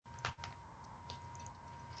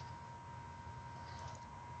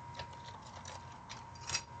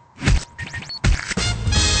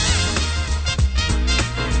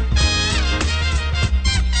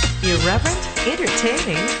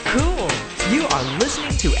entertaining, cool. You are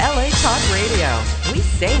listening to LA Talk Radio. We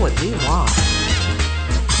say what we want.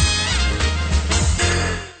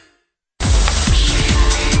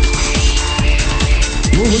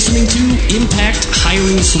 You're listening to Impact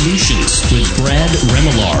Hiring Solutions with Brad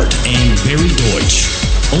Remillard and Barry Deutsch.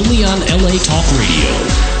 Only on LA Talk Radio.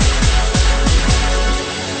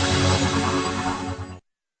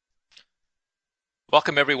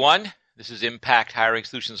 Welcome, everyone. This is Impact Hiring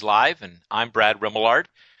Solutions Live, and I'm Brad Remillard.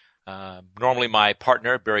 Normally my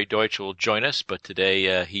partner, Barry Deutsch, will join us, but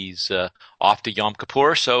today he's off to Yom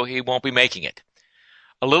Kippur, so he won't be making it.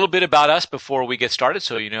 A little bit about us before we get started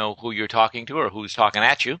so you know who you're talking to or who's talking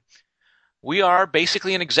at you. We are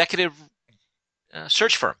basically an executive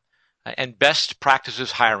search firm and best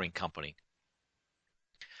practices hiring company.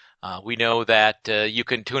 We know that you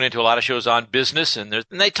can tune into a lot of shows on business, and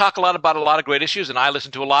they talk a lot about a lot of great issues, and I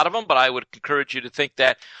listen to a lot of them, but I would encourage you to think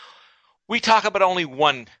that we talk about only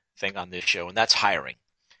one thing on this show, and that's hiring.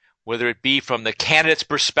 Whether it be from the candidate's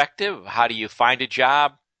perspective, how do you find a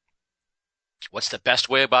job? What's the best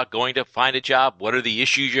way about going to find a job? What are the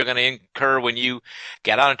issues you're going to incur when you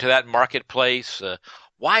get out into that marketplace?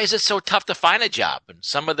 Why is it so tough to find a job? And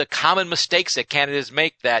some of the common mistakes that candidates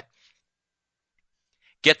make that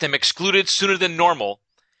get them excluded sooner than normal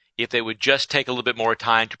if they would just take a little bit more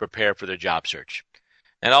time to prepare for their job search.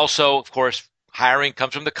 And also, of course, hiring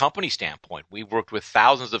comes from the company standpoint. We've worked with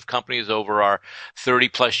thousands of companies over our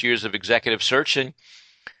 30-plus years of executive search, and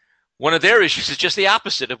one of their issues is just the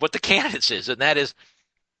opposite of what the candidates is, and that is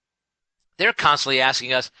they're constantly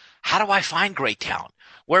asking us, how do I find great talent?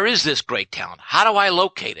 Where is this great talent? How do I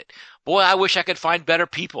locate it? Boy, I wish I could find better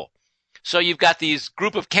people. So you've got these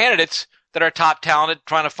group of candidates that are top talented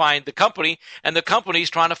trying to find the company, and the company's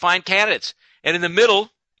trying to find candidates. And in the middle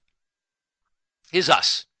is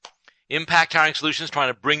us. Impact Hiring Solutions trying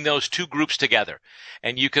to bring those two groups together.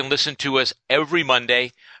 And you can listen to us every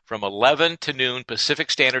Monday from 11 to noon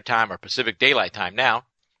Pacific Standard Time, or Pacific Daylight Time now,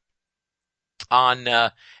 on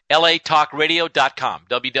latalkradio.com,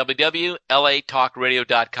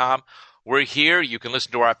 www.latalkradio.com. We're here. You can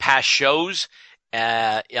listen to our past shows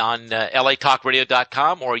on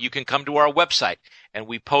latalkradio.com, or you can come to our website, and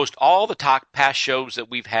we post all the past shows that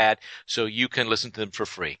we've had so you can listen to them for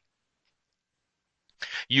free.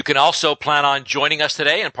 You can also plan on joining us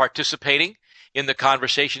today and participating in the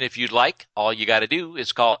conversation if you'd like. All you got to do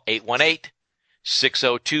is call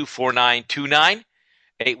 818-602-4929,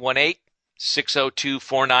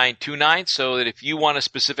 818-602-4929, so that if you want a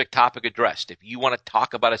specific topic addressed, if you want to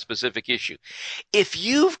talk about a specific issue, if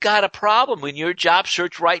you've got a problem in your job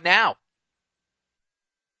search right now,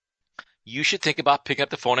 you should think about picking up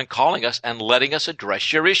the phone and calling us and letting us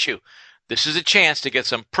address your issue. This is a chance to get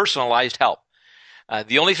some personalized help.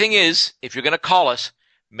 The only thing is, if you're going to call us,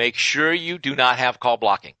 make sure you do not have call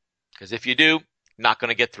blocking, because if you do, not going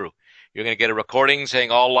to get through. You're going to get a recording saying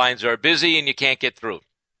all lines are busy and you can't get through.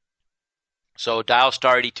 So dial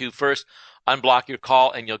star 82 first, unblock your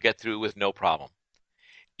call, and you'll get through with no problem.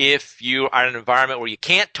 If you are in an environment where you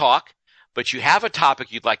can't talk, but you have a topic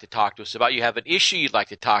you'd like to talk to us about, you have an issue you'd like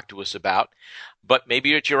to talk to us about, but maybe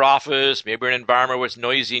you're at your office, maybe you're in an environment where it's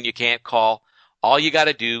noisy and you can't call, all you got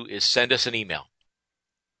to do is send us an email.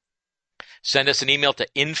 Send us an email to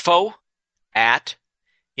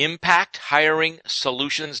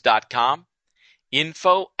info@impacthiringsolutions.com,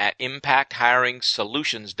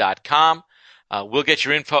 info@impacthiringsolutions.com. We'll get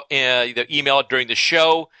your the email during the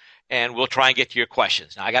show, and we'll try and get to your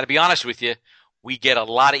questions. Now, I got to be honest with you. We get a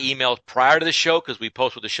lot of emails prior to the show because we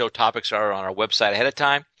post what the show topics are on our website ahead of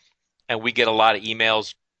time, and we get a lot of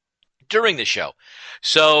emails during the show.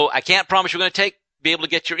 So I can't promise we're going to be able to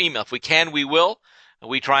get your email. If we can, we will.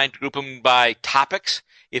 We try and group them by topics.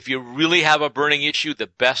 If you really have a burning issue, the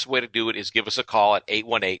best way to do it is give us a call at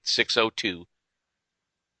 818-602-4929,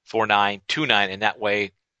 and that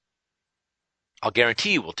way I'll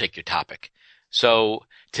guarantee you we'll take your topic. So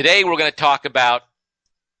today we're going to talk about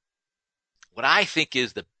what I think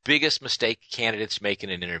is the biggest mistake candidates make in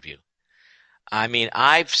an interview. I mean,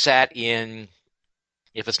 I've sat in,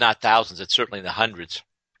 if it's not thousands, it's certainly in the hundreds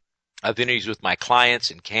of interviews with my clients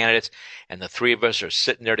and candidates, and the three of us are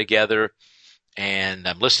sitting there together, and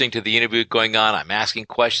I'm listening to the interview going on. I'm asking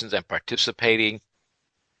questions. I'm participating.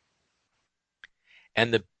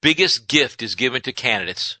 And the biggest gift is given to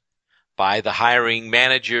candidates by the hiring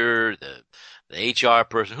manager, the HR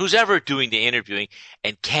person, who's ever doing the interviewing,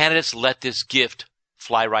 and candidates let this gift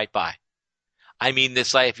fly right by. I mean,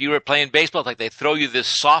 it's like if you were playing baseball, it's like they throw you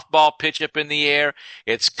this softball pitch up in the air.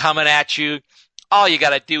 It's coming at you. All you got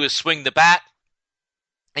to do is swing the bat,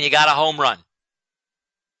 and you got a home run.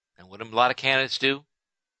 And what do a lot of candidates do?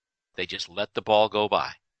 They just let the ball go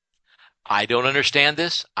by. I don't understand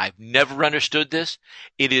this. I've never understood this.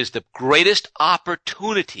 It is the greatest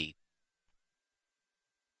opportunity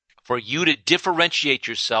for you to differentiate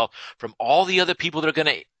yourself from all the other people that are going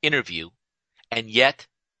to interview, and yet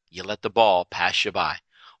you let the ball pass you by.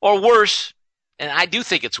 Or worse, and I do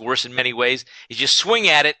think it's worse in many ways, is you swing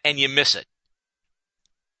at it and you miss it.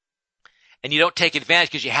 And you don't take advantage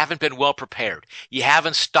because you haven't been well prepared. You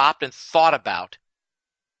haven't stopped and thought about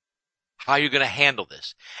how you're going to handle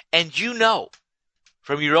this. And you know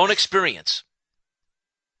from your own experience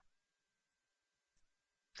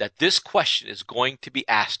that this question is going to be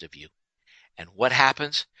asked of you. And what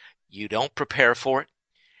happens? You don't prepare for it.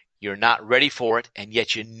 You're not ready for it, and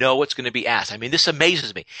yet you know it's going to be asked. I mean, this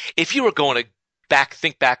amazes me. If you were going to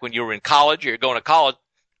think back when you were in college, or you're going to college,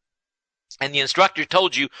 and the instructor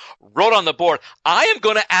told you, wrote on the board, I am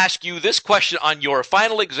going to ask you this question on your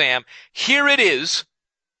final exam. Here it is.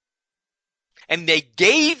 And they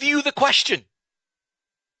gave you the question.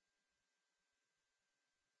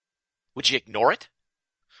 Would you ignore it?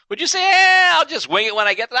 Would you say, I'll just wing it when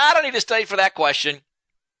I get there. I don't need to study for that question.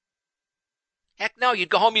 Heck no, you'd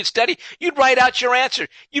go home, you'd study, you'd write out your answer.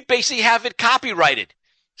 You'd basically have it copyrighted.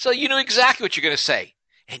 So you know exactly what you're going to say.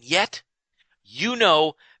 And yet, you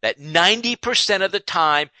know that 90% of the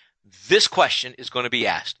time, this question is going to be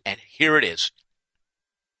asked. And here it is.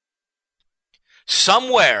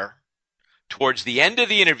 Somewhere towards the end of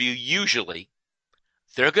the interview, usually,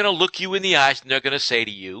 they're going to look you in the eyes and they're going to say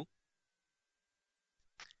to you,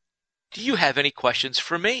 do you have any questions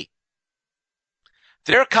for me?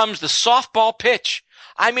 There comes the softball pitch.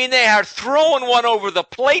 I mean, they are throwing one over the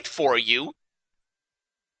plate for you.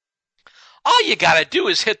 All you got to do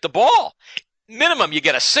is hit the ball. Minimum, you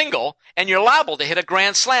get a single, and you're liable to hit a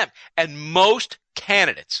grand slam. And most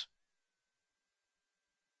candidates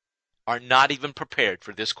are not even prepared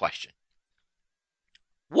for this question.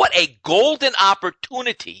 What a golden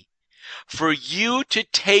opportunity for you to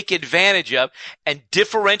take advantage of and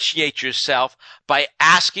differentiate yourself by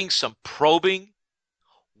asking some probing,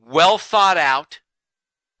 well thought out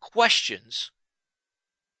questions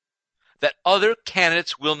that other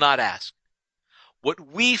candidates will not ask.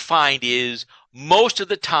 What we find is most of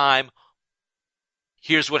the time,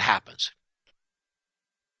 here's what happens.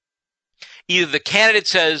 Either the candidate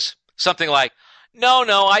says something like,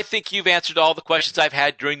 no, I think you've answered all the questions I've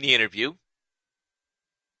had during the interview,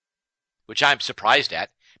 which I'm surprised at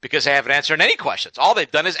because they haven't answered any questions. All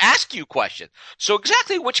they've done is ask you questions. So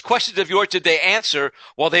exactly which questions of yours did they answer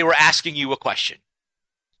while they were asking you a question?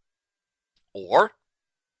 Or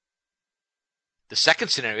the second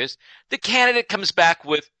scenario is the candidate comes back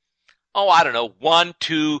with, I don't know, 1,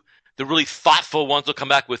 2, the really thoughtful ones will come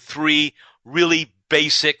back with 3 really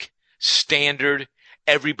basic, standard,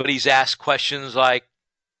 everybody's asked questions like,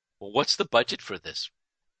 well, what's the budget for this?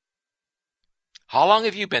 How long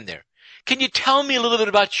have you been there? Can you tell me a little bit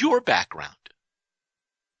about your background?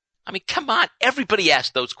 I mean, come on, everybody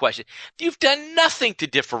asks those questions. You've done nothing to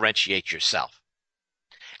differentiate yourself.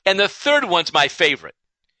 And the third one's my favorite.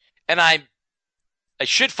 And I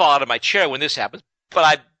should fall out of my chair when this happens, but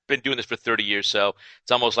I've been doing this for 30 years, so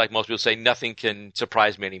it's almost like most people say nothing can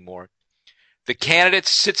surprise me anymore. The candidate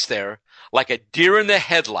sits there like a deer in the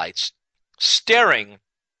headlights, staring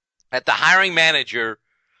at the hiring manager,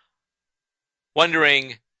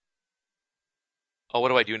 wondering, what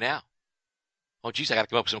do I do now? Oh, geez, I got to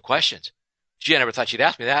come up with some questions. Gee, I never thought you'd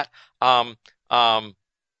ask me that.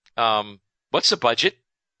 What's the budget?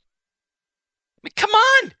 I mean, come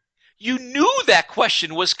on. You knew that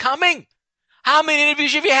question was coming. How many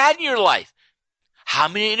interviews have you had in your life? How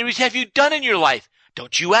many interviews have you done in your life?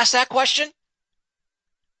 Don't you ask that question?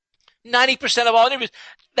 90% of all interviews,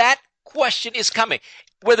 that question is coming.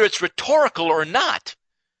 Whether it's rhetorical or not,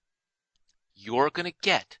 you're going to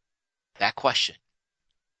get that question.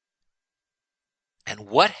 And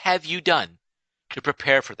what have you done to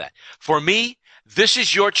prepare for that? For me, this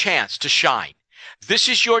is your chance to shine. This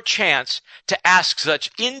is your chance to ask such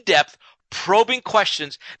in-depth, probing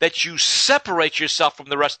questions that you separate yourself from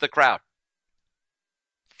the rest of the crowd.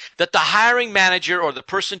 That the hiring manager or the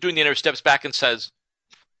person doing the interview steps back and says,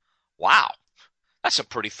 wow, that's a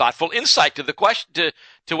pretty thoughtful insight to the question,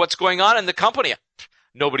 to what's going on in the company.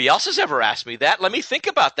 Nobody else has ever asked me that. Let me think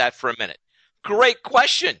about that for a minute. Great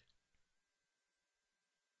question.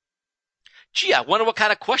 Gee, I wonder what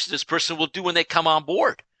kind of questions this person will do when they come on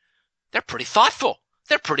board. They're pretty thoughtful.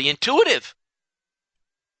 They're pretty intuitive.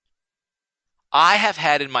 I have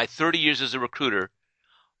had in my 30 years as a recruiter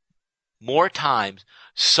more times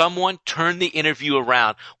someone turn the interview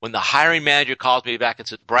around when the hiring manager calls me back and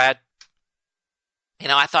says, Brad,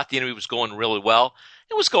 I thought the interview was going really well.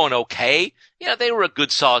 It was going okay. They were a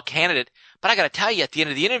good, solid candidate. But I got to tell you, at the end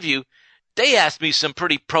of the interview, they asked me some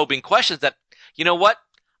pretty probing questions that, you know what,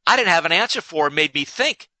 I didn't have an answer for. It made me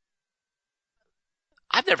think.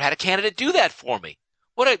 I've never had a candidate do that for me.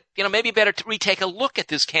 Maybe better to retake a look at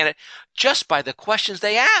this candidate just by the questions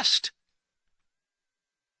they asked.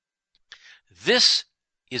 This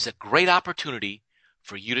is a great opportunity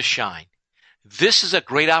for you to shine. This is a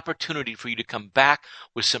great opportunity for you to come back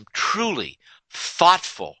with some truly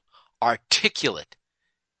thoughtful, articulate,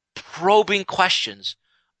 probing questions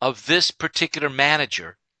of this particular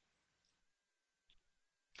manager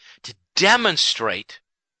to demonstrate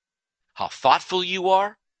how thoughtful you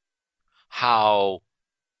are, how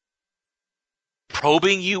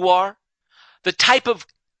probing you are, the type of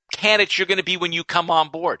candidate you're going to be when you come on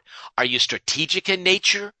board. Are you strategic in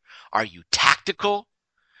nature? Are you tactical?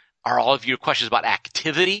 Are all of your questions about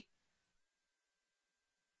activity?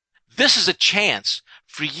 This is a chance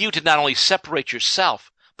for you to not only separate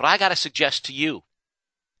yourself, but I got to suggest to you,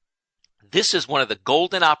 this is one of the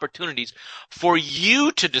golden opportunities for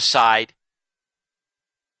you to decide,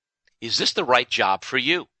 is this the right job for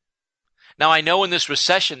you? Now, I know in this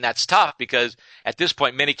recession that's tough because at this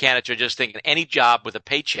point, many candidates are just thinking any job with a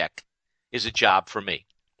paycheck is a job for me.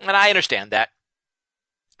 And I understand that.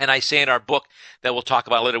 And I say in our book that we'll talk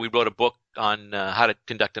about later, we wrote a book on how to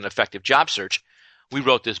conduct an effective job search. We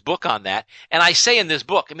wrote this book on that. And I say in this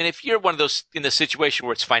book, if you're one of those in the situation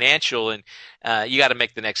where it's financial and you got to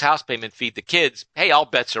make the next house payment, feed the kids, hey, all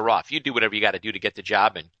bets are off. You do whatever you got to do to get the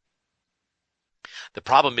job. And the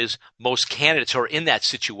problem is most candidates who are in that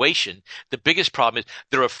situation, the biggest problem is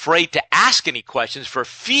they're afraid to ask any questions for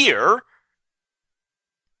fear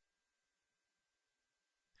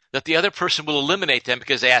that the other person will eliminate them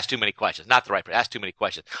because they ask too many questions. Not the right person, ask too many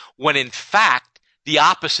questions. When in fact, the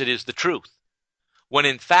opposite is the truth. When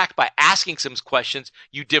in fact, by asking some questions,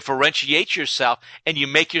 you differentiate yourself and you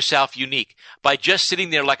make yourself unique. By just sitting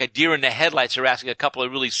there like a deer in the headlights or asking a couple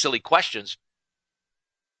of really silly questions,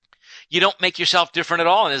 you don't make yourself different at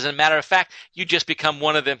all. And as a matter of fact, you just become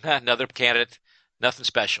one of them, another candidate, nothing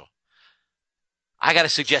special. I got to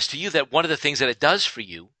suggest to you that one of the things that it does for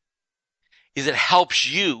you is it helps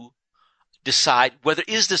you decide whether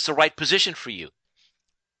is this the right position for you.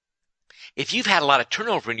 If you've had a lot of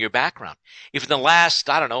turnover in your background, if in the last,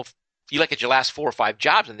 if you look at your last 4 or 5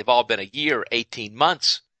 jobs and they've all been a year, 18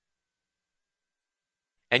 months,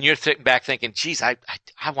 and you're sitting back thinking, geez, I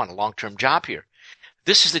want a long-term job here.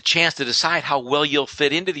 This is the chance to decide how well you'll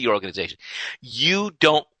fit into the organization. You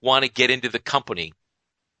don't want to get into the company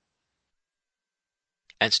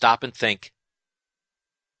and stop and think,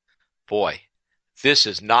 boy, this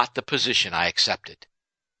is not the position I accepted.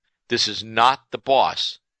 This is not the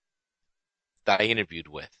boss that I interviewed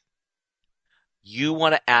with. You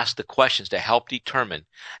want to ask the questions to help determine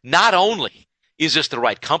not only is this the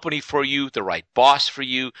right company for you, the right boss for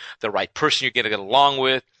you, the right person you're going to get along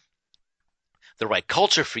with, the right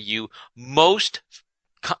culture for you. Most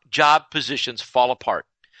job positions fall apart,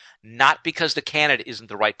 not because the candidate isn't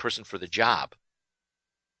the right person for the job,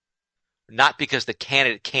 not because the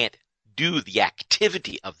candidate can't do the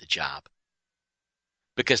activity of the job,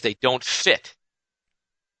 because they don't fit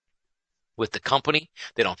with the company,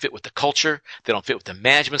 they don't fit with the culture, they don't fit with the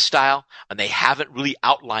management style, and they haven't really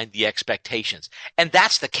outlined the expectations. And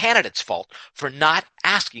that's the candidate's fault for not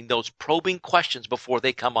asking those probing questions before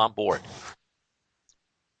they come on board.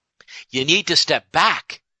 You need to step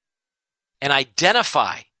back and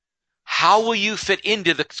identify how will you fit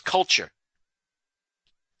into the culture.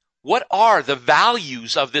 What are the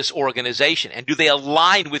values of this organization, and do they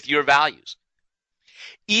align with your values?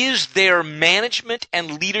 Is their management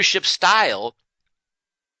and leadership style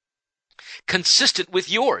consistent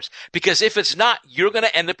with yours? Because if it's not, you're going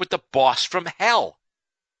to end up with the boss from hell.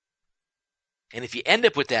 And if you end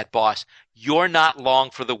up with that boss, you're not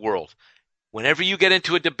long for the world. Whenever you get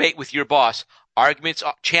into a debate with your boss,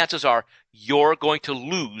 chances are you're going to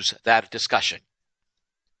lose that discussion.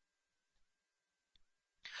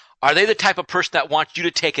 Are they the type of person that wants you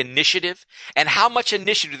to take initiative? And how much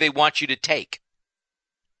initiative do they want you to take?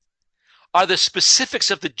 Are the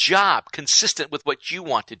specifics of the job consistent with what you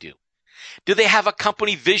want to do? Do they have a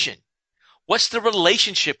company vision? What's the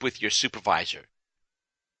relationship with your supervisor?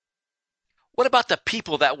 What about the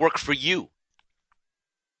people that work for you?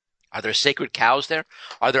 Are there sacred cows there?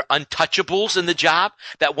 Are there untouchables in the job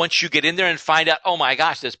that once you get in there and find out, oh my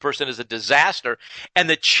gosh, this person is a disaster, and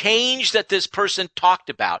the change that this person talked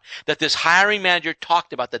about, that this hiring manager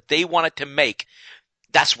talked about, that they wanted to make,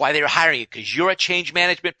 that's why they're hiring you, because you're a change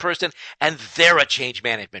management person and they're a change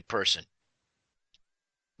management person.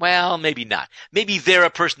 Well, maybe not. Maybe they're a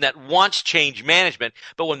person that wants change management,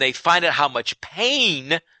 but when they find out how much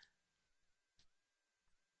pain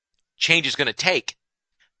change is going to take,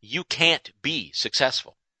 you can't be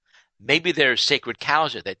successful. Maybe there's sacred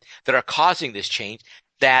cows that are causing this change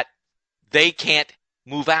that they can't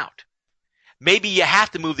move out. Maybe you have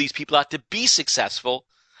to move these people out to be successful,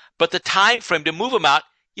 but the time frame to move them out,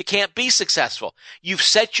 you can't be successful. You've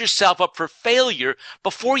set yourself up for failure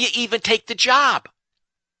before you even take the job.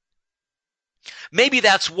 Maybe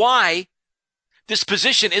that's why this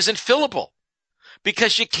position isn't fillable,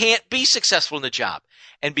 because you can't be successful in the job.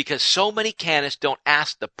 And because so many candidates don't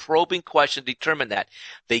ask the probing question to determine that.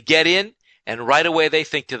 They get in and right away they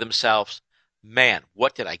think to themselves, man,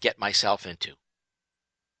 what did I get myself into?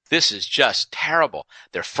 This is just terrible.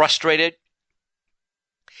 They're frustrated.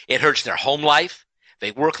 It hurts their home life.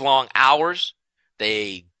 They work long hours.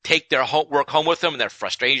 They take their work home with them and their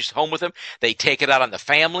frustrations home with them. They take it out on the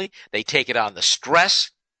family. They take it out on the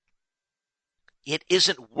stress. It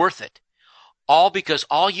isn't worth it. All because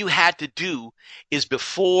all you had to do is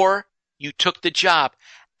before you took the job,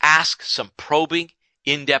 ask some probing,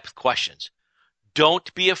 in-depth questions.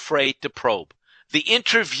 Don't be afraid to probe. The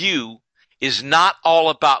interview is not all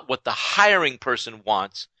about what the hiring person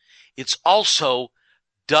wants. It's also,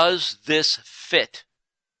 does this fit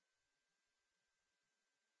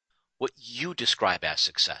what you describe as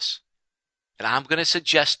success? And I'm going to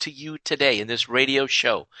suggest to you today in this radio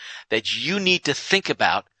show that you need to think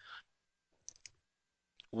about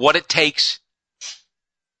what it takes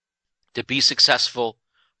to be successful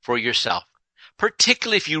for yourself,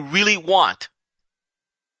 particularly if you really want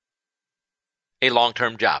a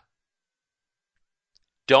long-term job.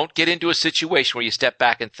 Don't get into a situation where you step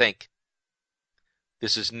back and think,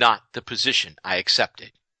 this is not the position I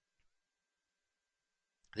accepted.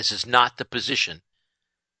 This is not the position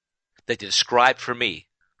that they described for me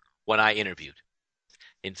when I interviewed.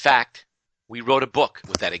 In fact, we wrote a book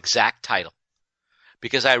with that exact title,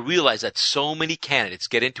 because I realized that so many candidates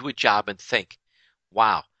get into a job and think,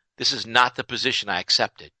 wow, this is not the position I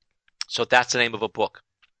accepted. So that's the name of a book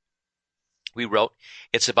we wrote.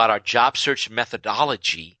 It's about our job search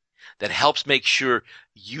methodology that helps make sure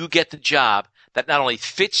you get the job that not only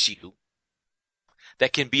fits you,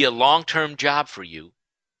 that can be a long-term job for you,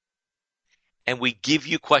 and we give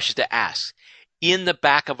you questions to ask. In the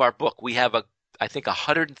back of our book, we have I think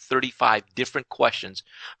 135 different questions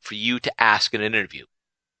for you to ask in an interview.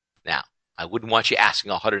 Now, I wouldn't want you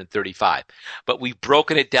asking 135, but we've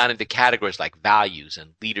broken it down into categories like values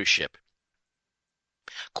and leadership,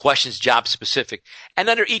 questions job specific. And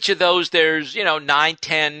under each of those, there's, 9,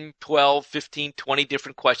 10, 12, 15, 20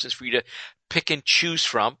 different questions for you to pick and choose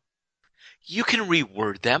from. You can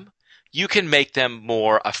reword them. You can make them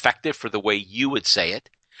more effective for the way you would say it.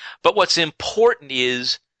 But what's important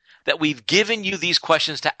is that we've given you these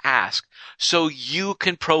questions to ask so you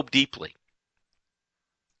can probe deeply.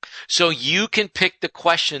 So you can pick the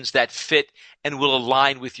questions that fit and will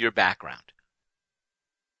align with your background.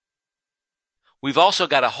 We've also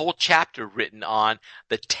got a whole chapter written on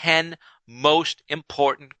the 10 most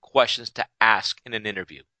important questions to ask in an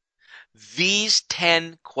interview. These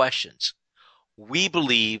 10 questions, we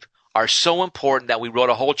believe, are so important that we wrote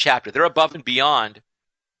a whole chapter. They're above and beyond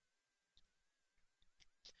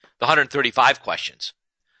the 135 questions.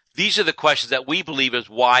 These are the questions that we believe is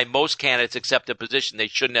why most candidates accept a position they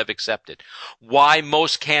shouldn't have accepted. Why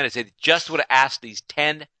most candidates, if they just would have asked these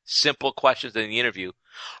 10 simple questions in the interview,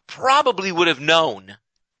 probably would have known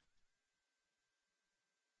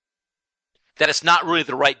that it's not really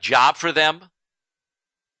the right job for them.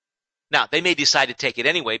 Now, they may decide to take it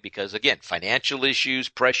anyway because, again, financial issues,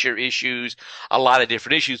 pressure issues, a lot of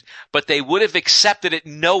different issues, but they would have accepted it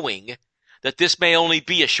knowing that this may only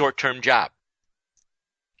be a short-term job.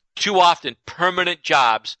 Too often, permanent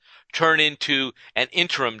jobs turn into an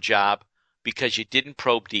interim job because you didn't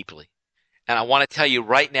probe deeply. And I want to tell you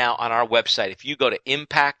right now on our website, if you go to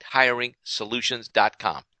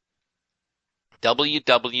impacthiringsolutions.com,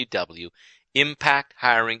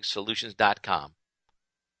 www.impacthiringsolutions.com,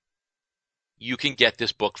 you can get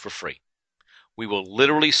this book for free. We will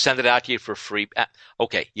literally send it out to you for free.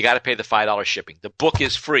 Okay, you got to pay the $5 shipping. The book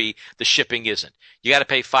is free. The shipping isn't. You got to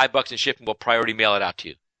pay $5 in shipping. We'll priority mail it out to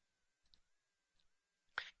you.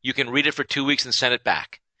 You can read it for 2 weeks and send it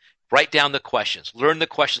back. Write down the questions. Learn the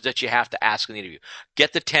questions that you have to ask in the interview.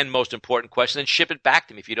 Get the 10 most important questions and ship it back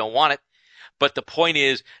to me if you don't want it. But the point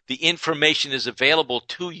is, the information is available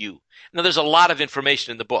to you. Now, there's a lot of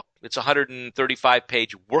information in the book. It's a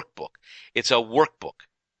 135-page workbook. It's a workbook.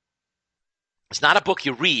 It's not a book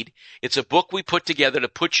you read. It's a book we put together to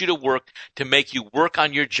put you to work, to make you work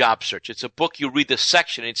on your job search. It's a book you read the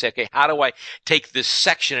section and say, okay, how do I take this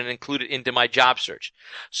section and include it into my job search?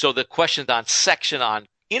 So the questions on section on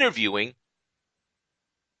interviewing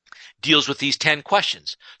deals with these 10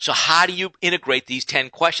 questions. So how do you integrate these 10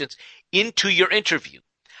 questions into your interview?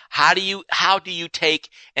 How do you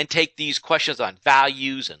take these questions on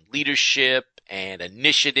values and leadership and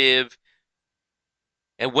initiative?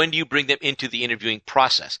 And when do you bring them into the interviewing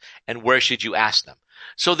process? And where should you ask them?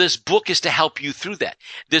 So this book is to help you through that.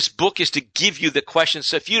 This book is to give you the questions.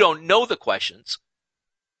 So if you don't know the questions,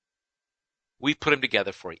 we put them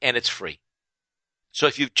together for you, and it's free. So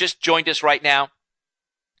if you've just joined us right now,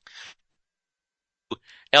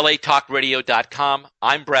 latalkradio.com.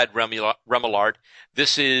 I'm Brad Remillard.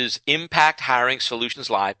 This is Impact Hiring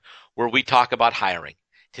Solutions Live, where we talk about hiring.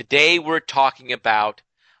 Today we're talking about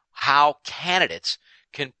how candidates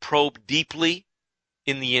can probe deeply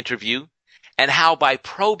in the interview, and how by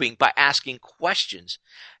probing, by asking questions,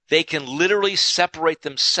 they can literally separate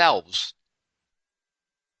themselves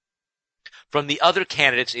from the other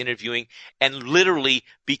candidates interviewing and literally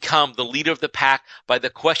become the leader of the pack by the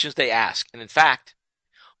questions they ask. And in fact,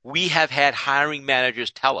 we have had hiring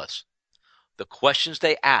managers tell us the questions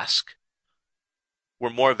they ask were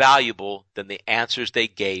more valuable than the answers they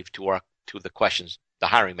gave to the questions the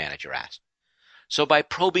hiring manager asked. So by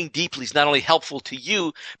probing deeply is not only helpful to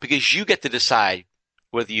you because you get to decide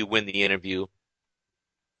whether you win the interview,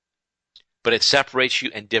 but it separates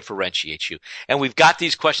you and differentiates you. And we've got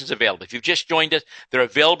these questions available. If you've just joined us, they're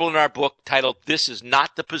available in our book titled, This Is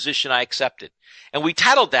Not the Position I Accepted. And we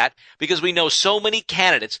titled that because we know so many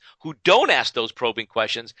candidates who don't ask those probing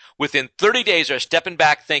questions within 30 days are stepping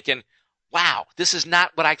back thinking, wow, this is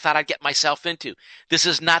not what I thought I'd get myself into. This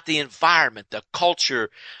is not the environment, the culture.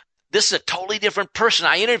 This is a totally different person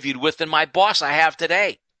I interviewed with than my boss I have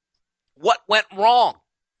today. What went wrong?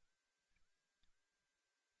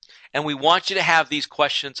 And we want you to have these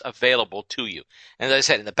questions available to you. And as I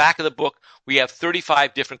said, in the back of the book, we have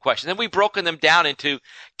 35 different questions. And we've broken them down into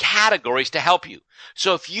categories to help you.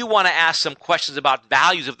 So if you want to ask some questions about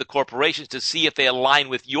values of the corporations to see if they align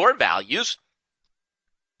with your values,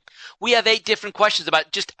 we have 8 different questions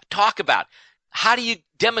about just talk about how do you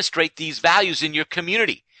demonstrate these values in your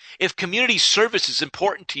community. If community service is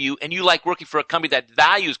important to you and you like working for a company that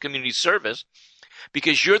values community service,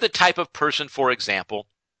 because you're the type of person, for example,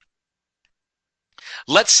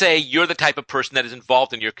 let's say you're the type of person that is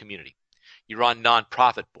involved in your community. You're on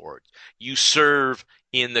nonprofit boards. You serve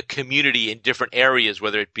in the community in different areas,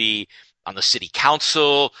 whether it be on the city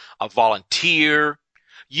council, a volunteer.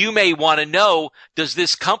 You may want to know, does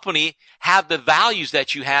this company have the values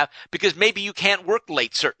that you have? Because maybe you can't work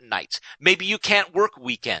late certain nights. Maybe you can't work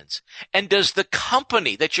weekends. And does the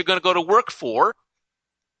company that you're going to go to work for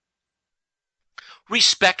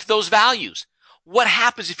respect those values? What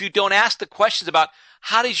happens if you don't ask the questions about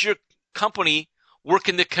how does your company work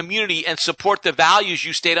in the community and support the values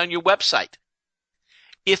you state on your website?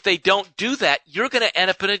 If they don't do that, you're going to end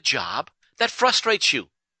up in a job that frustrates you,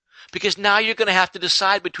 because now you're going to have to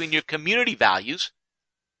decide between your community values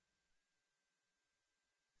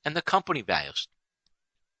and the company values.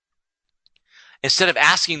 Instead of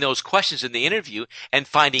asking those questions in the interview and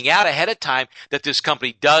finding out ahead of time that this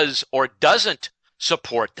company does or doesn't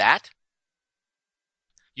support that,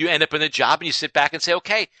 you end up in a job and you sit back and say,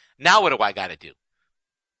 okay, now what do I got to do?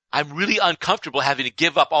 I'm really uncomfortable having to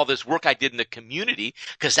give up all this work I did in the community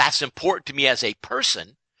because that's important to me as a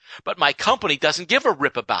person, but my company doesn't give a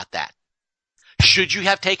rip about that. Should you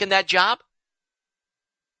have taken that job?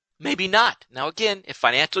 Maybe not. Now again, if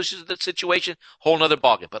financial issues are the situation, whole nother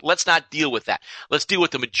ballgame. But let's not deal with that. Let's deal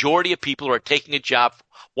with the majority of people who are taking a job,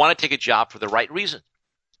 want to take a job for the right reason.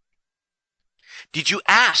 Did you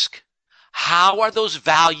ask, how are those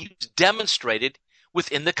values demonstrated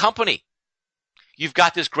within the company? You've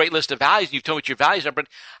got this great list of values, and you've told me what your values are, but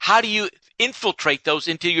how do you infiltrate those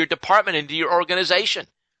into your department, into your organization?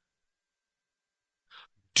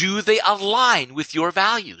 Do they align with your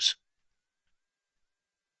values?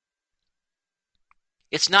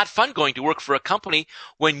 It's not fun going to work for a company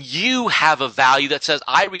when you have a value that says,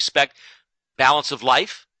 I respect balance of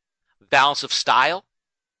life, balance of style,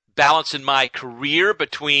 balance in my career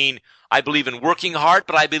between I believe in working hard,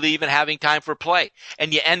 but I believe in having time for play.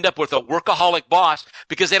 And you end up with a workaholic boss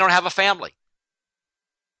because they don't have a family.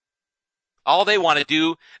 All they want to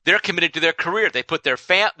do, they're committed to their career. They put their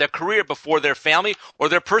career before their family or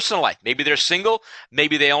their personal life. Maybe they're single.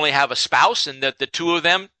 Maybe they only have a spouse and the two of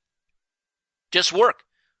them just work.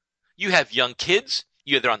 You have young kids.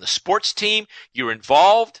 You're either on the sports team. You're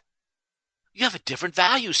involved. You have a different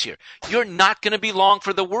values here. You're not going to be long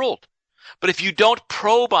for the world. But if you don't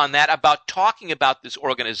probe on that about talking about this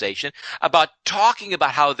organization, about talking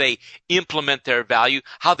about how they implement their value,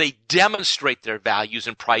 how they demonstrate their values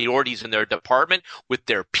and priorities in their department with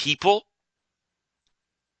their people,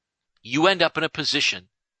 you end up in a position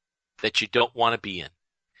that you don't want to be in.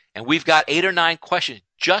 And we've got 8 or 9 questions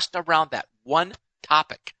just around that one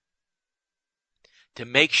topic to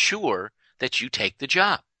make sure that you take the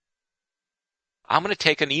job. I'm going to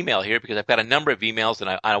take an email here because I've got a number of emails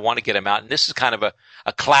and I want to get them out. And this is kind of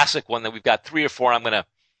a classic one that we've got 3 or 4. I'm going to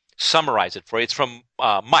summarize it for you. It's from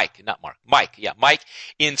Mike, not Mark. Mike, yeah, Mike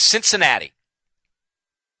in Cincinnati.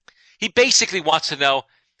 He basically wants to know,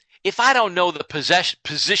 if I don't know the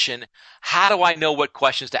position, how do I know what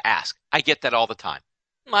questions to ask? I get that all the time.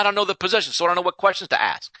 I don't know the position, so I don't know what questions to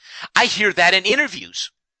ask. I hear that in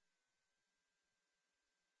interviews.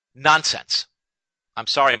 Nonsense. I'm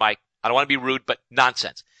sorry, Mike. I don't want to be rude, but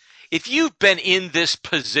nonsense. If you've been in this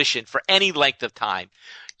position for any length of time,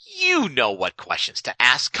 you know what questions to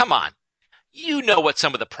ask. Come on. You know what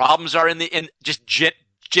some of the problems are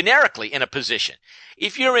generically in a position.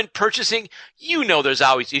 If you're in purchasing, you know there's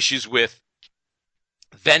always issues with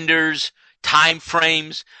vendors, time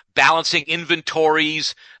frames, balancing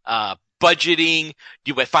inventories, budgeting.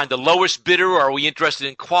 Do I find the lowest bidder, or are we interested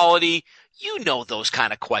in quality? You know those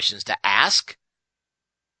kind of questions to ask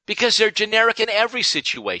because they're generic in every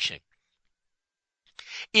situation.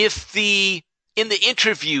 If in the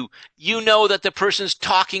interview, you know that the person's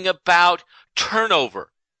talking about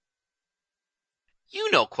turnover, you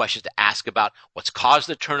know questions to ask about what's caused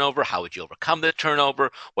the turnover, how would you overcome the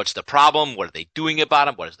turnover, what's the problem, what are they doing about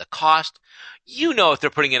it, what is the cost. You know if they're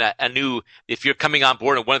putting in if you're coming on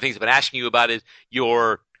board, and one of the things I've been asking you about is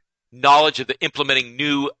your knowledge of implementing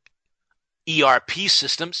new ERP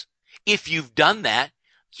systems. If you've done that,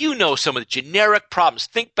 you know some of the generic problems.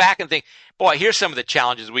 Think back and think, boy, here's some of the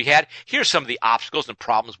challenges we had. Here's some of the obstacles and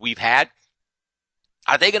problems we've had.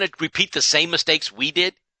 Are they going to repeat the same mistakes we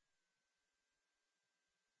did?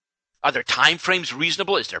 Are their time frames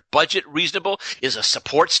reasonable? Is their budget reasonable? Is a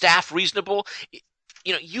support staff reasonable?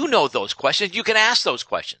 You know those questions. You can ask those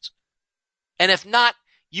questions. And if not,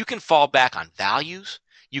 you can fall back on values.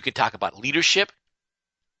 You can talk about leadership.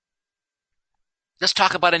 Let's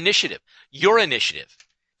talk about initiative. Your initiative.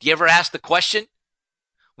 Do you ever ask the question,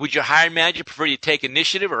 would your hiring manager prefer you take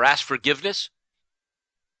initiative or ask forgiveness?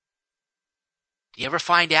 Do you ever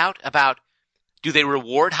find out about, do they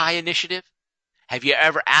reward high initiative? Have you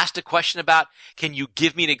ever asked a question about, can you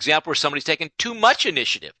give me an example where somebody's taken too much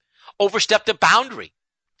initiative, overstepped a boundary?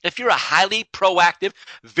 If you're a highly proactive,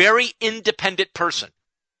 very independent person,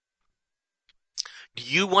 do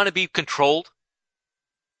you want to be controlled?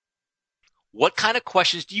 What kind of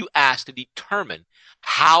questions do you ask to determine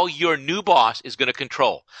how your new boss is going to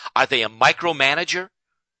control? Are they a micromanager,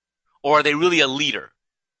 or are they really a leader?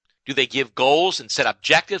 Do they give goals and set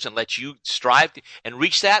objectives and let you strive and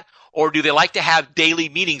reach that? Or do they like to have daily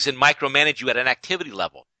meetings and micromanage you at an activity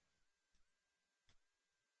level?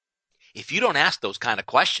 If you don't ask those kind of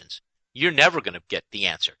questions, you're never going to get the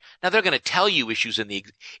answer. Now, they're going to tell you issues in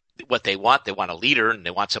what they want. They want a leader and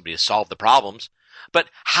they want somebody to solve the problems. But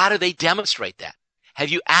how do they demonstrate that? Have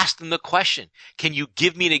you asked them the question, can you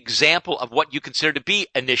give me an example of what you consider to be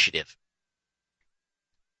initiative?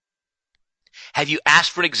 Have you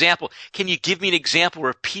asked for an example? Can you give me an example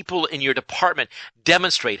where people in your department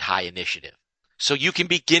demonstrate high initiative? So you can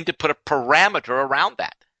begin to put a parameter around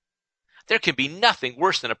that. There can be nothing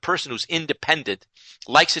worse than a person who's independent,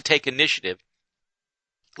 likes to take initiative,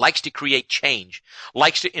 likes to create change,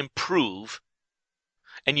 likes to improve,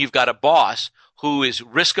 and you've got a boss who is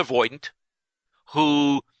risk avoidant,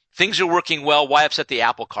 who things are working well, why upset the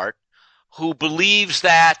apple cart, who believes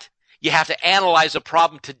that you have to analyze a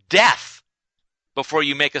problem to death before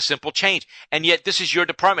you make a simple change. And yet this is your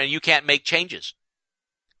department and you can't make changes.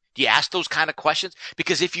 Do you ask those kind of questions?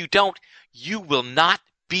 Because if you don't, you will not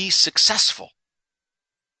be successful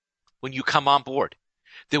when you come on board.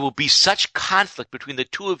 There will be such conflict between the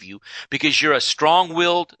two of you because you're a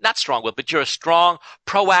strong-willed, not strong-willed, but you're a strong,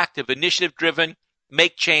 proactive, initiative-driven,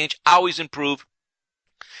 make change, always improve,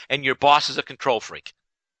 and your boss is a control freak.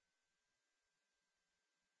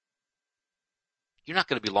 You're not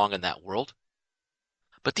going to be long in that world.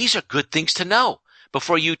 But these are good things to know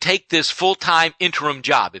before you take this full-time interim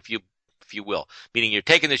job, if you will, meaning you're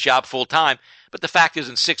taking this job full-time, but the fact is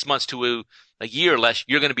in 6 months to a year or less,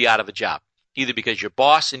 you're going to be out of a job, either because your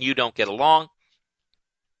boss and you don't get along,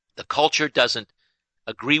 the culture doesn't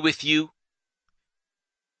agree with you,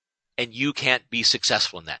 and you can't be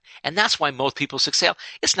successful in that. And that's why most people succeed.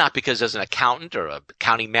 It's not because as an accountant or a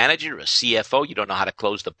accounting manager or a CFO, you don't know how to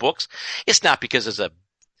close the books. It's not because as a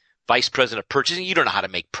vice president of purchasing, you don't know how to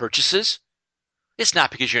make purchases. It's not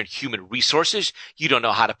because you're in human resources, you don't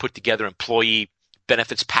know how to put together employee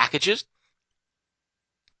benefits packages.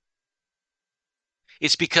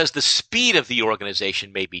 It's because the speed of the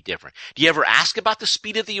organization may be different. Do you ever ask about the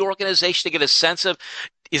speed of the organization to get a sense of,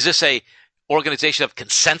 is this a organization of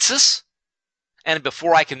consensus? And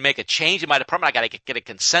before I can make a change in my department, I got to get a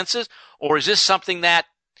consensus? Or is this something that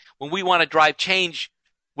when we want to drive change,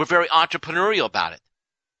 we're very entrepreneurial about it?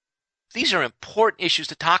 These are important issues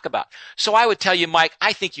to talk about. So I would tell you, Mike,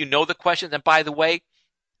 I think you know the questions. And by the way,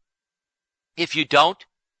 if you don't,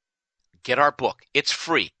 get our book. It's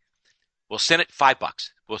free. We'll send it $5.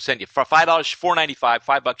 We'll send you for $5, $4.95,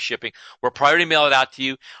 $5 shipping. We'll priority mail it out to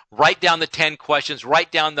you. Write down the 10 questions,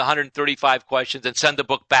 write down the 135 questions, and send the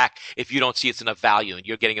book back if you don't see it's enough value and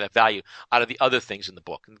you're getting enough value out of the other things in the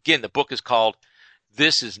book. And again, the book is called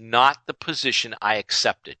This Is Not the Position I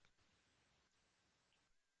Accepted.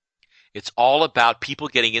 It's all about people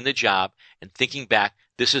getting in the job and thinking back,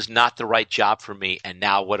 this is not the right job for me, and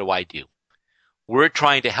now what do I do? We're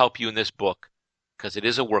trying to help you in this book, because it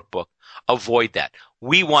is a workbook, avoid that.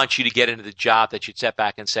 We want you to get into the job that you'd sit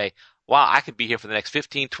back and say, wow, I could be here for the next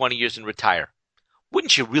 15, 20 years and retire.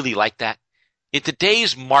 Wouldn't you really like that? In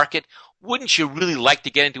today's market, wouldn't you really like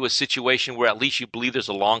to get into a situation where at least you believe there's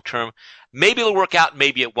a long term? Maybe it'll work out,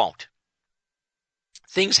 maybe it won't.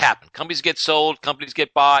 Things happen. Companies get sold, companies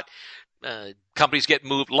get bought, companies get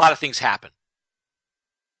moved, a lot of things happen.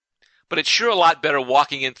 But it's sure a lot better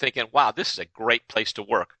walking in thinking, wow, this is a great place to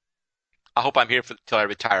work. I hope I'm here till I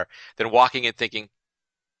retire, than walking in thinking,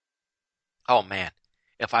 oh man,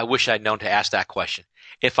 if I wish I'd known to ask that question.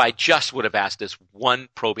 If I just would have asked this one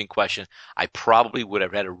probing question, I probably would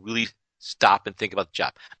have had to really stop and think about the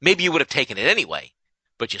job. Maybe you would have taken it anyway,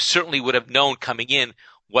 but you certainly would have known coming in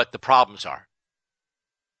what the problems are.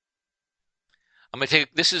 I'm going to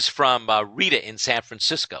take, this is from Rita in San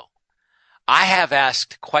Francisco. I have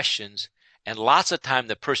asked questions, and lots of time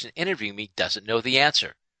the person interviewing me doesn't know the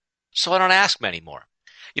answer. So I don't ask them anymore.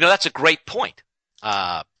 You know, that's a great point.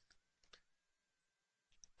 I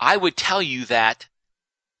would tell you that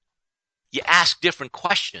you ask different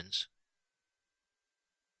questions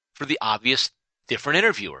for the obvious different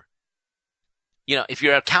interviewer. You know, if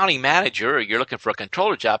you're an accounting manager or you're looking for a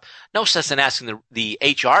controller job, no sense in asking the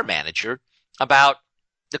HR manager about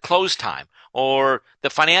the close time or the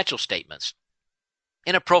financial statements.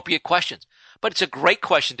 Inappropriate questions. But it's a great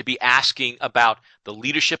question to be asking about the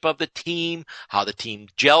leadership of the team, how the team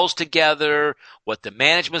gels together, what the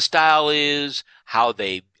management style is, how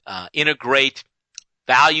they integrate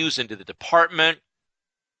values into the department.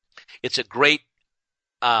 It's a great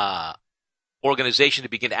organization to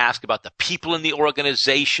begin to ask about the people in the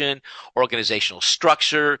organization, organizational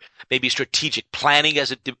structure, maybe strategic planning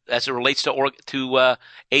as it relates to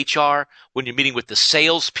HR. When you're meeting with the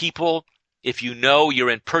salespeople, if you know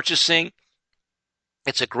you're in purchasing,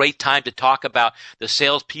 it's a great time to talk about the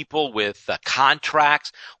salespeople with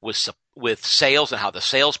contracts, with sales and how the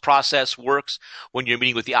sales process works. When you're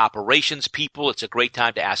meeting with the operations people, it's a great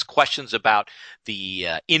time to ask questions about the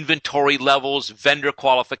inventory levels, vendor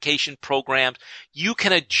qualification programs. You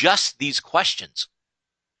can adjust these questions.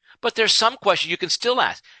 But there's some questions you can still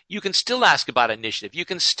ask. You can still ask about initiative. You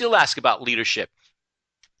can still ask about leadership.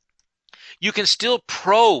 You can still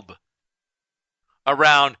probe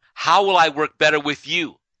around how will I work better with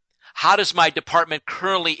you? How does my department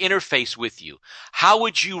currently interface with you? How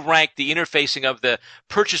would you rank the interfacing of the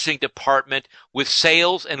purchasing department with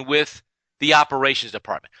sales and with the operations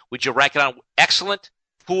department? Would you rank it on excellent,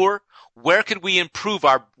 poor? Where could we improve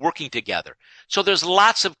our working together? So there's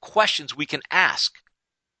lots of questions we can ask.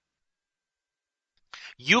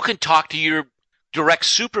 You can talk to your direct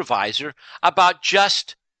supervisor about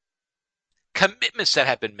just commitments that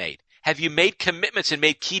have been made. Have you made commitments and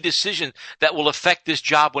made key decisions that will affect this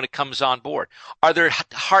job when it comes on board? Are there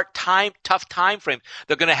tough time frames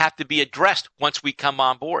that are going to have to be addressed once we come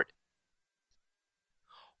on board?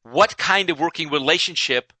 What kind of working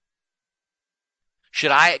relationship should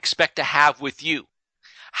I expect to have with you?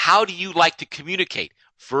 How do you like to communicate?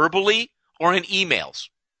 Verbally or in emails?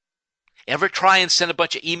 Ever try and send a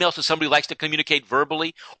bunch of emails to somebody who likes to communicate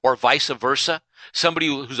verbally or vice versa? Somebody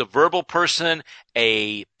who's a verbal person,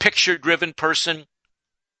 a picture-driven person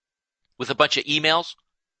with a bunch of emails?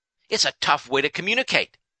 It's a tough way to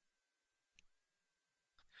communicate.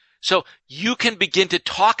 So you can begin to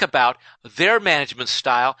talk about their management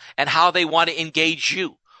style and how they want to engage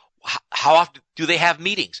you. How often Do they have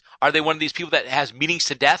meetings? Are they one of these people that has meetings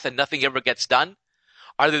to death and nothing ever gets done?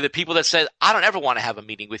 Are they the people that say, I don't ever want to have a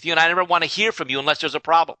meeting with you and I never want to hear from you unless there's a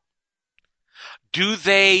problem? Do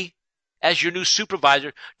they, as your new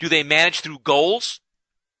supervisor, do they manage through goals?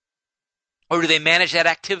 Or do they manage that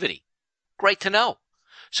activity? Great to know.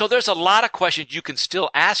 So there's a lot of questions you can still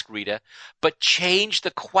ask, Rita, but change the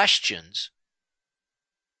questions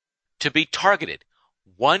to be targeted.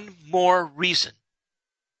 One more reason.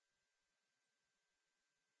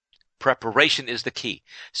 Preparation is the key.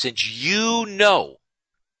 Since you know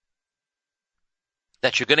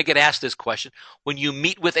that you're going to get asked this question, when you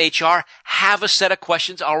meet with HR, have a set of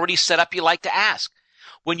questions already set up you like to ask.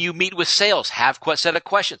 When you meet with sales, have a set of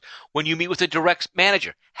questions. When you meet with a direct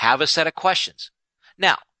manager, have a set of questions.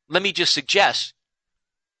 Now, let me just suggest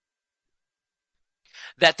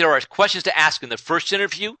that there are questions to ask in the first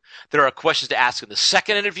interview, there are questions to ask in the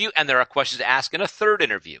second interview, and there are questions to ask in a third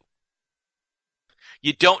interview.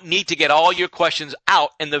 You don't need to get all your questions out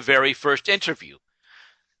in the very first interview.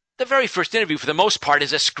 The very first interview, for the most part,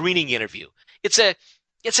 is a screening interview. It's a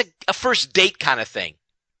first date kind of thing.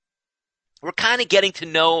 We're kind of getting to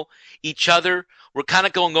know each other. We're kind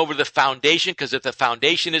of going over the foundation, because if the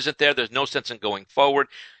foundation isn't there, there's no sense in going forward.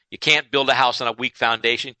 You can't build a house on a weak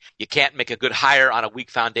foundation. You can't make a good hire on a weak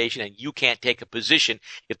foundation, and you can't take a position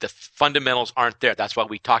if the fundamentals aren't there. That's why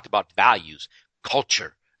we talked about values,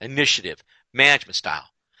 culture, initiative, management style.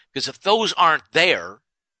 Because if those aren't there,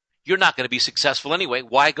 you're not going to be successful anyway.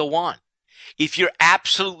 Why go on? If you're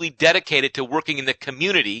absolutely dedicated to working in the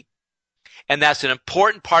community, and that's an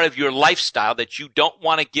important part of your lifestyle that you don't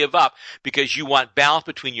want to give up because you want balance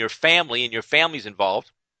between your family and your family's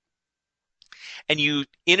involved, and you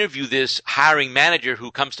interview this hiring manager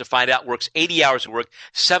who comes to find out works 80 hours of work,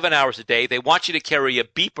 7 hours a day. They want you to carry a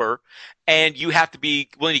beeper, and you have to be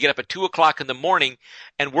willing to get up at 2 o'clock in the morning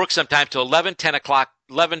and work sometimes till 11, 10 o'clock,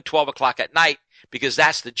 11, 12 o'clock at night because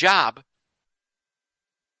that's the job.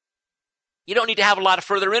 You don't need to have a lot of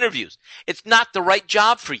further interviews. It's not the right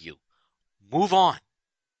job for you. Move on.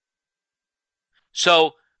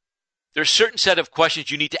 So there's a certain set of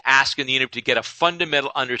questions you need to ask in the interview to get a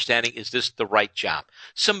fundamental understanding, is this the right job?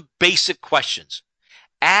 Some basic questions.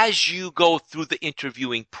 As you go through the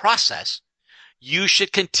interviewing process, you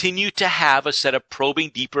should continue to have a set of probing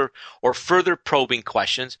deeper or further probing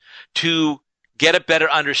questions to get a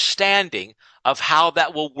better understanding of how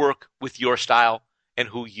that will work with your style and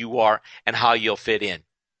who you are and how you'll fit in.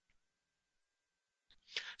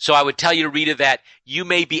 So I would tell you, Rita, that you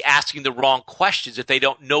may be asking the wrong questions if they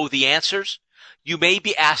don't know the answers. You may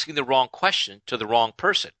be asking the wrong question to the wrong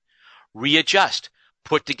person. Readjust.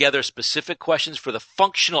 Put together specific questions for the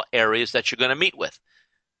functional areas that you're going to meet with.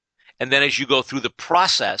 And then as you go through the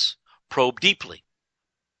process, probe deeply.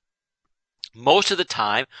 Most of the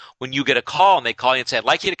time, when you get a call and they call you and say, I'd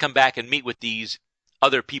like you to come back and meet with these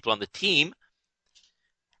other people on the team,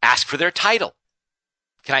 ask for their title.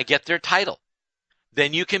 Can I get their title?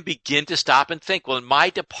 Then you can begin to stop and think, well, in my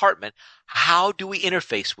department, how do we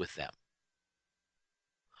interface with them?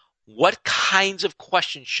 What kinds of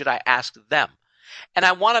questions should I ask them? And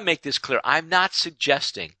I want to make this clear. I'm not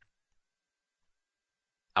suggesting,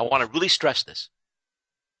 I want to really stress this.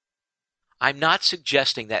 I'm not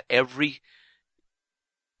suggesting that every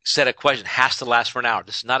set of questions has to last for an hour.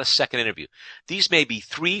 This is not a second interview. These may be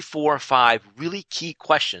 3, 4, 5 really key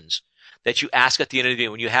questions that you ask at the end of the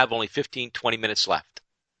interview when you have only 15, 20 minutes left.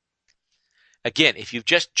 Again, if you've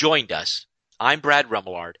just joined us, I'm Brad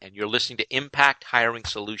Remillard, and you're listening to Impact Hiring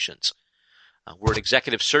Solutions. We're an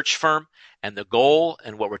executive search firm, and the goal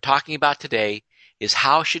and what we're talking about today is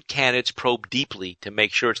how should candidates probe deeply to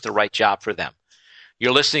make sure it's the right job for them.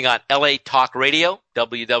 You're listening on LA Talk Radio,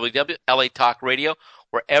 www.LA Talk Radio,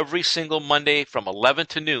 where every single Monday from 11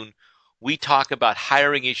 to noon, we talk about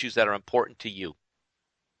hiring issues that are important to you.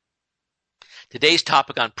 Today's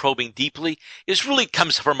topic on probing deeply really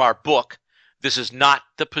comes from our book, This Is Not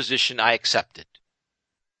the Position I Accepted.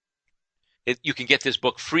 You can get this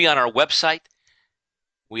book free on our website.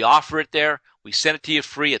 We offer it there. We send it to you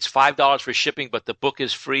free. It's $5 for shipping, but the book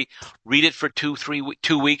is free. Read it for 2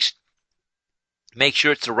 weeks. Make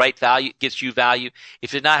sure it's the right value, gets you value.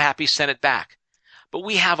 If you're not happy, send it back. But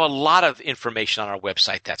we have a lot of information on our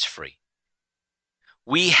website that's free.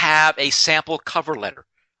 We have a sample cover letter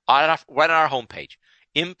right on our homepage,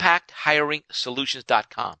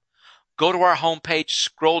 impacthiringsolutions.com. Go to our homepage,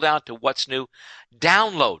 scroll down to what's new,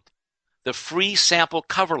 download the free sample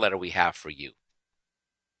cover letter we have for you.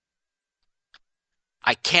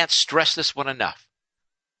 I can't stress this one enough.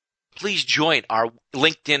 Please join our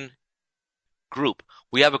LinkedIn group.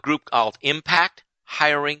 We have a group called Impact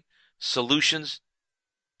Hiring Solutions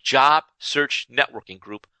Job Search Networking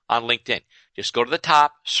Group on LinkedIn. Just go to the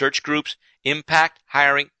top, search groups, Impact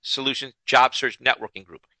Hiring Solutions Job Search Networking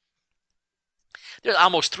Group. There's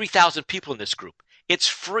almost 3,000 people in this group. It's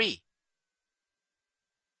free.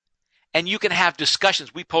 And you can have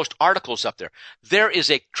discussions. We post articles up there. There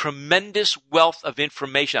is a tremendous wealth of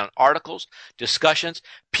information on articles, discussions,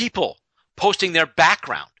 people posting their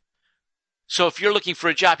background. So if you're looking for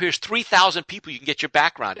a job, here's 3,000 people you can get your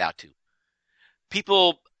background out to.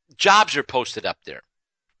 Jobs are posted up there.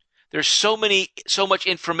 There's so much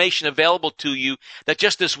information available to you that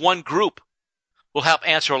just this one group will help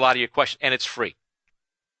answer a lot of your questions, and it's free.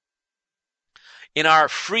 In our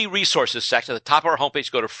free resources section, at the top of our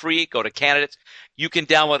homepage, go to free, go to candidates. You can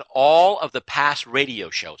download all of the past radio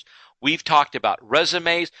shows. We've talked about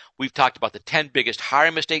resumes. We've talked about the 10 biggest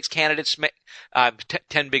hiring mistakes candidates make,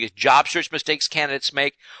 10 biggest job search mistakes candidates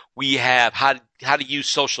make. We have how to use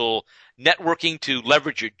social networking to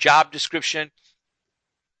leverage your job description.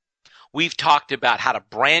 We've talked about how to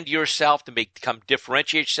brand yourself to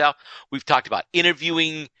differentiate yourself. We've talked about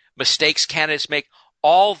interviewing mistakes candidates make.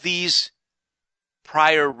 All these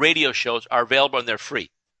prior radio shows are available and they're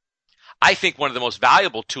free. I think one of the most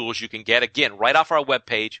valuable tools you can get, again, right off our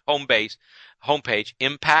webpage, homepage,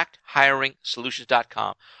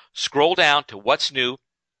 impacthiringsolutions.com. Scroll down to what's new.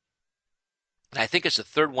 And I think it's the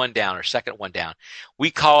third one down or second one down.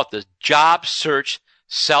 We call it the Job Search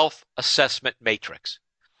Self-Assessment Matrix.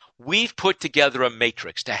 We've put together a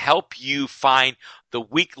matrix to help you find the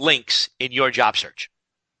weak links in your job search.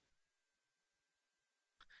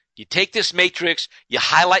 You take this matrix, you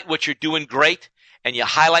highlight what you're doing great, and you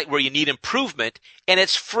highlight where you need improvement, and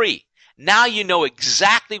it's free. Now you know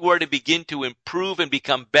exactly where to begin to improve and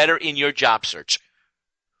become better in your job search.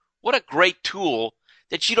 What a great tool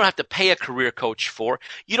that you don't have to pay a career coach for.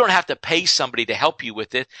 You don't have to pay somebody to help you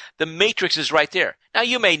with it. The matrix is right there. Now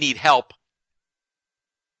you may need help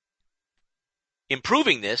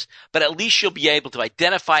improving this, but at least you'll be able to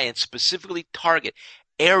identify and specifically target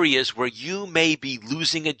areas where you may be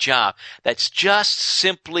losing a job. That's just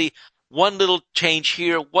simply one little change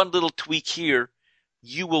here, one little tweak here.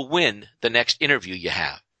 You will win the next interview you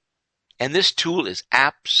have. And this tool is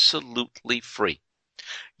absolutely free.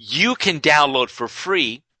 You can download for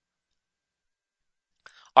free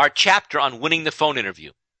our chapter on winning the phone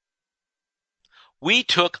interview. We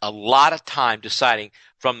took a lot of time deciding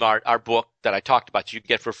from our book that I talked about you can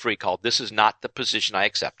get for free called This Is Not the Position I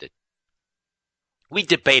Accepted. We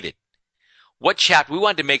debated what chapter. We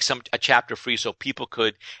wanted to make a chapter free so people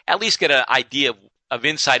could at least get an idea of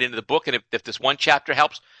insight into the book. And if this one chapter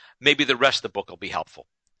helps, maybe the rest of the book will be helpful.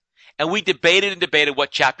 And we debated and debated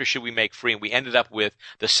what chapter should we make free. And we ended up with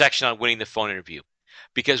the section on winning the phone interview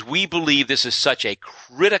because we believe this is such a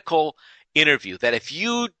critical interview that if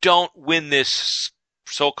you don't win this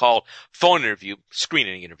so-called phone interview,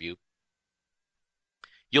 screening interview,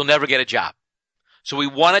 you'll never get a job. So we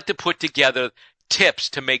wanted to put together tips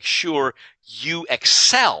to make sure you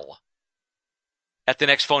excel at the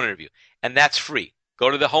next phone interview. And that's free. Go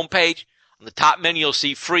to the homepage. On the top menu, you'll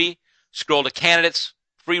see free. Scroll to candidates,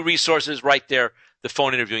 free resources right there, the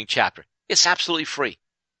phone interviewing chapter. It's absolutely free.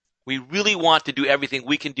 We really want to do everything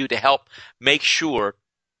we can do to help make sure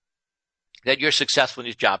that you're successful in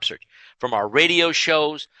your job search. From our radio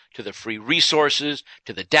shows, to the free resources,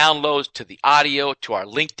 to the downloads, to the audio, to our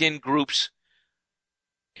LinkedIn groups.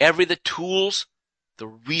 The tools, the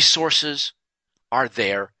resources are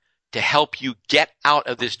there to help you get out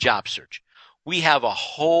of this job search. We have a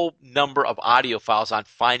whole number of audio files on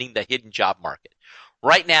finding the hidden job market.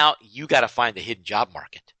 Right now, you got to find the hidden job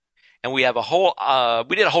market. And we have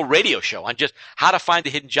we did a whole radio show on just how to find the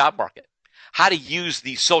hidden job market. How to use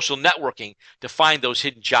the social networking to find those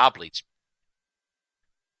hidden job leads.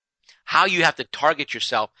 How you have to target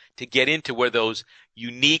yourself to get into where those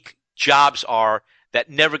unique jobs are that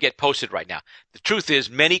never get posted right now. The truth is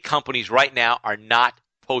many companies right now are not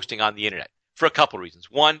posting on the internet for a couple of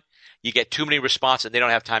reasons. One, you get too many responses and they don't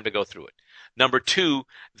have time to go through it. Number two,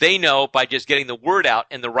 they know by just getting the word out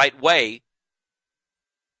in the right way,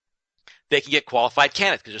 they can get qualified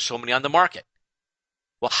candidates because there's so many on the market.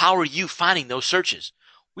 Well, how are you finding those searches?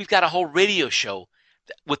 We've got a whole radio show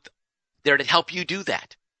there to help you do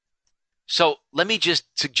that. So let me just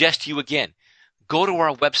suggest to you again, go to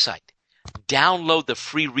our website, download the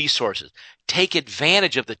free resources, take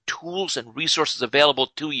advantage of the tools and resources available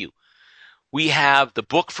to you. We have the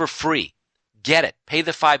book for free. Get it. Pay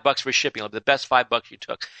the $5 for shipping. It'll be the best $5 you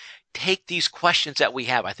took. Take these questions that we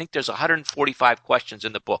have. I think there's 145 questions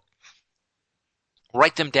in the book.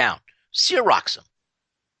 Write them down. Xerox them.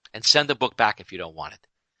 And send the book back if you don't want it.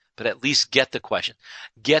 But at least get the question.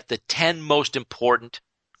 Get the 10 most important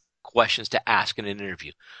questions to ask in an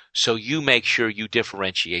interview so you make sure you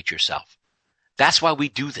differentiate yourself. That's why we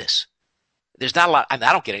do this. There's not a lot. I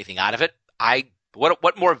don't get anything out of it.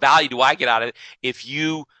 What more value do I get out of it if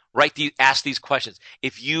you ask these questions?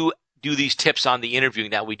 If you do these tips on the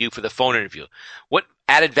interviewing that we do for the phone interview, what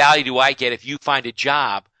added value do I get if you find a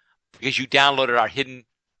job because you downloaded our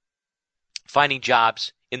finding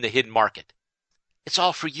jobs in the hidden market? It's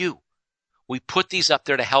all for you. We put these up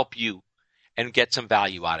there to help you and get some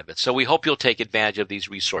value out of it. So we hope you'll take advantage of these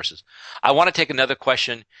resources. I want to take another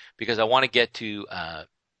question because I want to get to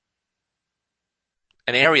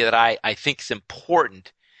an area that I think is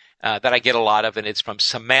important that I get a lot of, and it's from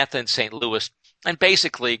Samantha in St. Louis. And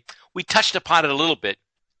basically, we touched upon it a little bit.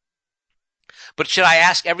 But should I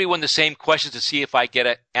ask everyone the same questions to see if I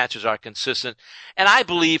get answers are consistent? And I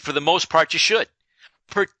believe for the most part you should,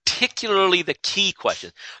 particularly the key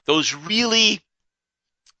questions, those really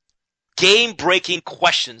game-breaking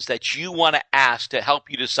questions that you want to ask to help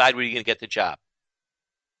you decide where you're going to get the job.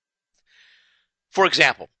 For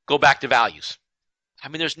example, go back to values. I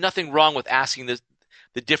mean, there's nothing wrong with asking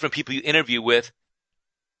the different people you interview with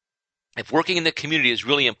if working in the community is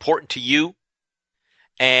really important to you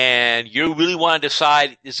and you really want to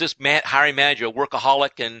decide, is this hiring manager a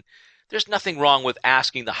workaholic? And there's nothing wrong with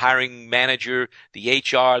asking the hiring manager, the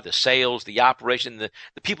HR, the sales, the operation, the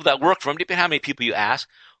people that work for them, depending on how many people you ask,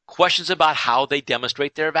 questions about how they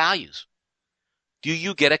demonstrate their values. Do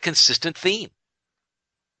you get a consistent theme?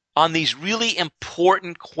 On these really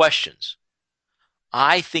important questions,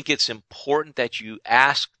 I think it's important that you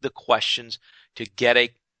ask the questions to get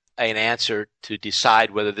an answer to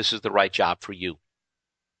decide whether this is the right job for you.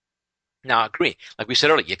 Now, I agree. Like we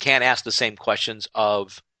said earlier, you can't ask the same questions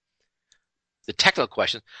of the technical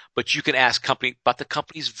questions, but you can ask about the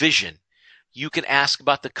company's vision. You can ask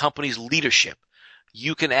about the company's leadership.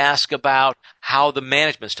 You can ask about how the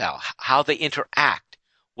management style, how they interact,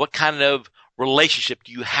 what kind of relationship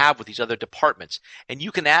do you have with these other departments? And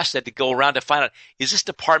you can ask that to go around to find out, is this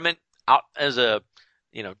department out as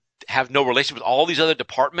have no relationship with all these other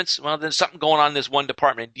departments? Well, there's something going on in this one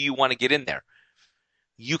department. Do you want to get in there?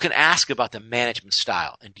 You can ask about the management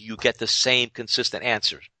style, and do you get the same consistent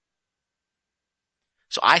answers?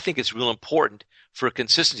 So I think it's real important for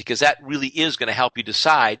consistency because that really is going to help you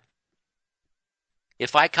decide,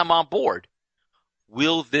 if I come on board,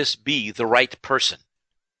 will this be the right person?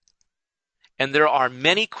 And there are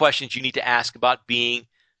many questions you need to ask about being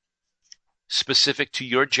specific to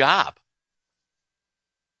your job.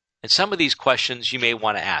 And some of these questions you may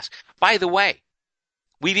want to ask. By the way,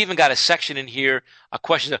 we've even got a section in here, a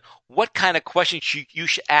question of what kind of questions you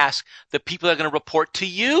should ask the people that are going to report to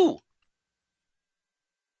you.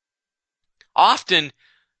 Often,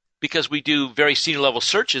 because we do very senior level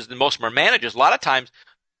searches, and most of our managers, a lot of times,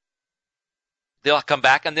 they'll come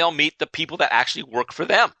back and they'll meet the people that actually work for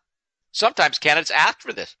them. Sometimes candidates ask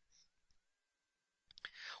for this.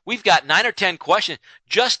 We've got 9 or 10 questions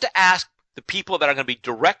just to ask the people that are going to be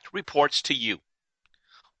direct reports to you.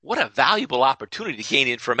 What a valuable opportunity to gain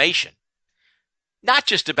information. Not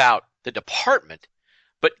just about the department,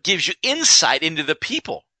 but gives you insight into the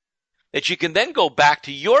people that you can then go back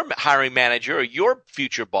to your hiring manager or your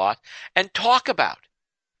future boss and talk about.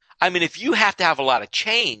 I mean, if you have to have a lot of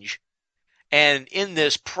change, and in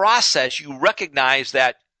this process you recognize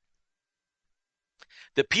that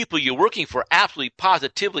the people you're working for absolutely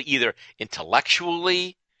positively either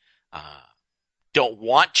intellectually don't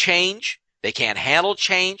want change, they can't handle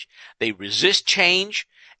change, they resist change,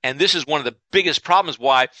 and this is one of the biggest problems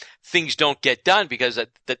why things don't get done, because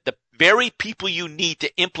the very people you need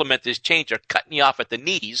to implement this change are cutting you off at the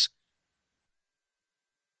knees,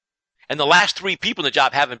 and the last 3 people in the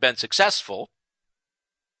job haven't been successful.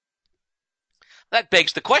 That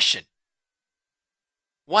begs the question,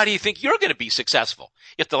 why do you think you're going to be successful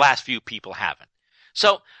if the last few people haven't?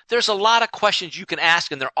 So there's a lot of questions you can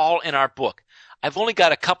ask, and they're all in our book. I've only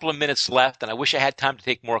got a couple of minutes left, and I wish I had time to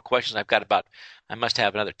take more questions. I must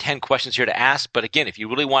have another 10 questions here to ask. But again, if you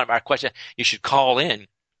really want our question, you should call in.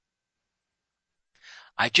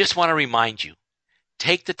 I just want to remind you,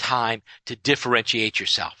 take the time to differentiate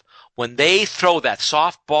yourself. When they throw that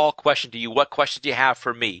softball question to you, what question do you have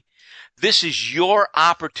for me? This is your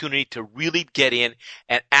opportunity to really get in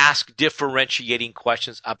and ask differentiating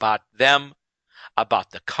questions about them,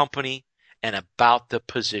 about the company, and about the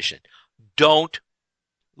position. Don't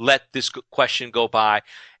let this question go by.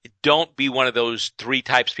 Don't be one of those 3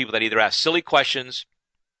 types of people that either ask silly questions,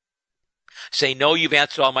 say, no, you've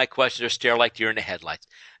answered all my questions, or stare like deer in the headlights.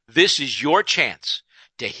 This is your chance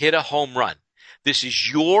to hit a home run. This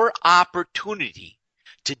is your opportunity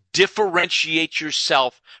to differentiate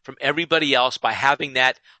yourself from everybody else by having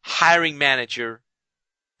that hiring manager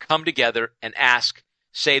come together and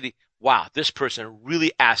say, wow, this person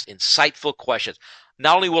really asked insightful questions.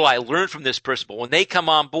 Not only will I learn from this person, but when they come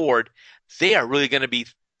on board, they are really going to be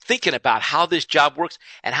thinking about how this job works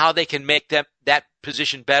and how they can make that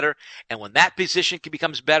position better. And when that position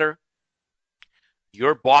becomes better,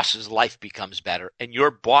 your boss's life becomes better and your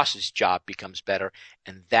boss's job becomes better,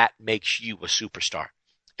 and that makes you a superstar.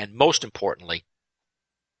 And most importantly,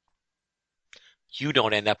 you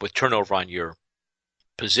don't end up with turnover on your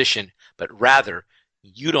position, but rather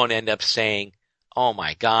you don't end up saying, oh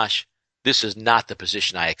my gosh, this is not the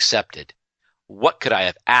position I accepted. What could I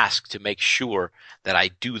have asked to make sure that I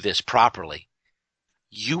do this properly?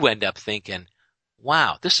 You end up thinking,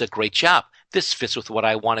 wow, this is a great job. This fits with what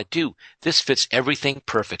I want to do. This fits everything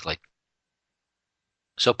perfectly.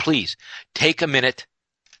 So please take a minute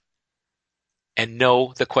and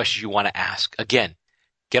know the questions you want to ask. Again,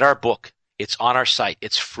 get our book. It's on our site.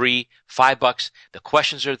 It's free, $5. The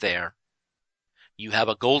questions are there. You have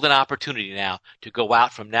a golden opportunity now to go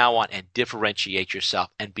out from now on and differentiate yourself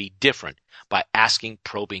and be different by asking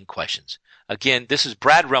probing questions. Again, this is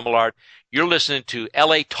Brad Remillard. You're listening to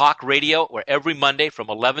LA Talk Radio, where every Monday from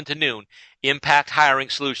 11 to noon, Impact Hiring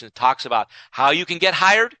Solutions talks about how you can get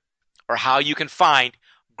hired or how you can find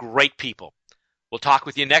great people. We'll talk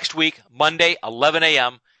with you next week, Monday, 11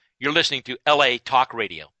 a.m. You're listening to LA Talk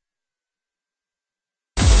Radio.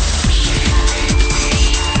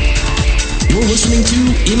 You're listening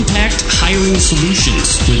to Impact Hiring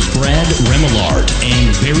Solutions with Brad Remillard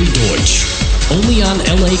and Barry Deutsch, only on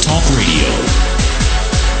LA Talk Radio.